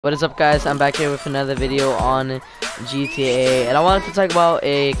What is up, guys? I'm back here with another video on GTA, and I wanted to talk about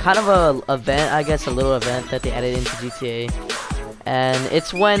a kind of a event, I guess a little event that they added into GTA. And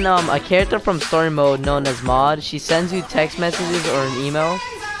it's when a character from story mode known as Mod, she sends you text messages or an email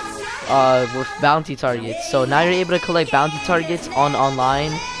with bounty targets. So now you're able to collect bounty targets on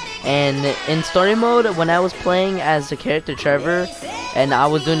online. And in story mode, when I was playing as the character Trevor and I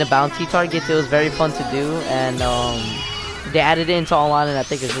was doing the bounty targets, it was very fun to do. And they added it into online, and I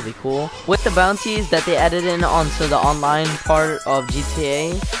think it's really cool. With the bounties that they added in onto the online part of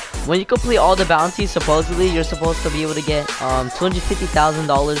GTA, when you complete all the bounties, supposedly you're supposed to be able to get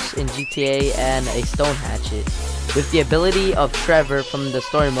 $250,000 in GTA and a stone hatchet. With the ability of Trevor from the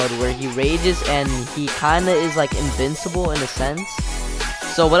story mode, where he rages and he kinda is like invincible in a sense.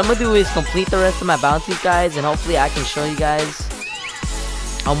 So what I'm gonna do is complete the rest of my bounties, guys, and hopefully I can show you guys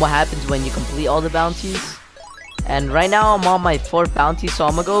what happens when you complete all the bounties. And right now I'm on my 4th bounty, so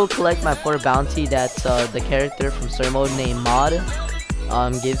I'm gonna go collect my 4th bounty that the character from story mode named Mod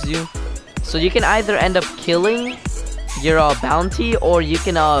gives you. So you can either end up killing your bounty, or you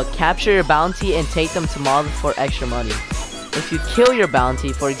can capture your bounty and take them to Mod for extra money. If you kill your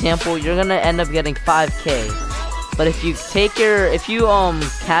bounty, for example, you're gonna end up getting 5K. But if you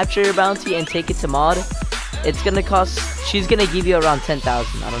capture your bounty and take it to Mod, it's gonna cost, she's gonna give you around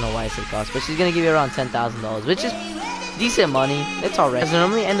 10,000. I don't know why I said cost, but she's gonna give you around $10,000, which is decent money. It's alright. As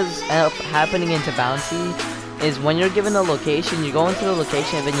normally end up happening into bounty is when you're given a location, you go into the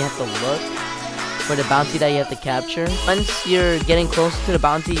location and then you have to look for the bounty that you have to capture. Once you're getting closer to the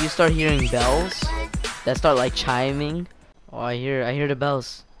bounty, you start hearing bells that start like chiming. Oh, I hear the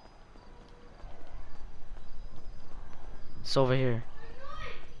bells. It's over here.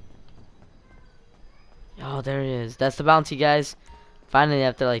 Oh, there it is. That's the bounty, guys. Finally,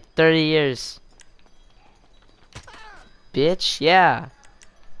 after like 30 years. Bitch, yeah.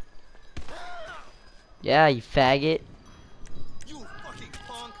 Yeah, you faggot.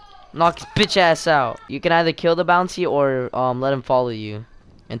 Knock his bitch ass out. You can either kill the bounty or let him follow you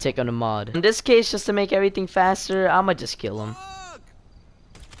and take on the Mod. In this case, just to make everything faster, I'ma just kill him.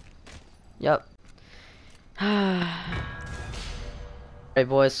 Yep. Alright,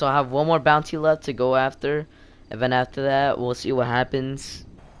 boys, so I have one more bounty left to go after, and then after that we'll see what happens.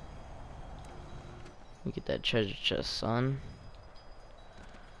 Let me get that treasure chest, son.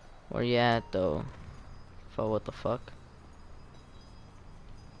 Where you at, though? What the fuck?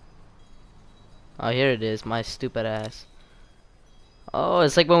 Oh, here it is, my stupid ass. Oh,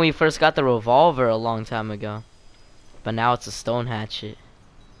 it's like when we first got the revolver a long time ago, but now it's a stone hatchet.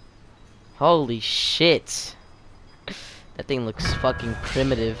 Holy shit. That thing looks fucking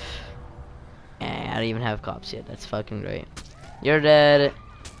primitive. I don't even have cops yet. That's fucking great. You're dead.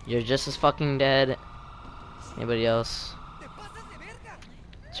 You're just as fucking dead. Anybody else?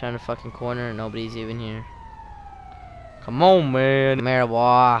 Turn the fucking corner. Nobody's even here. Come on, man. Come here,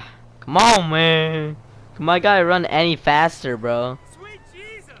 boy. Come on, man. Come on, I gotta run any faster, bro.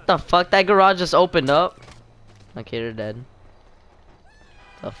 What the fuck? That garage just opened up. Okay, they're dead.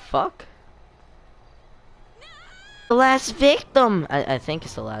 The fuck? The last victim. I think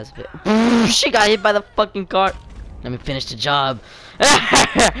it's the last victim. She got hit by the fucking car. Let me finish the job.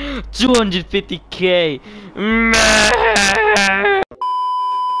 250K.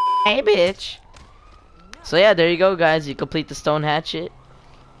 Hey, bitch. So yeah, there you go, guys. You complete the stone hatchet.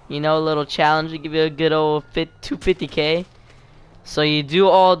 You know, a little challenge to give you a good old 250K. So you do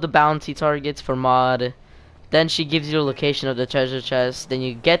all the bounty targets for Mod. Then she gives you the location of the treasure chest. Then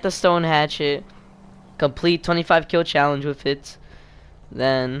you get the stone hatchet. Complete 25 kill challenge with it.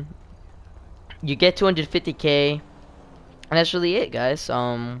 Then you get 250K. And that's really it, guys.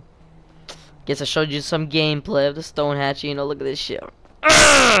 Guess I showed you some gameplay of the stone hatchet. You know, look at this shit.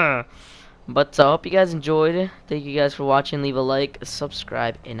 But I hope you guys enjoyed. Thank you guys for watching. Leave a like,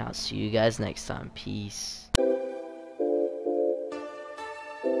 subscribe, and I'll see you guys next time. Peace.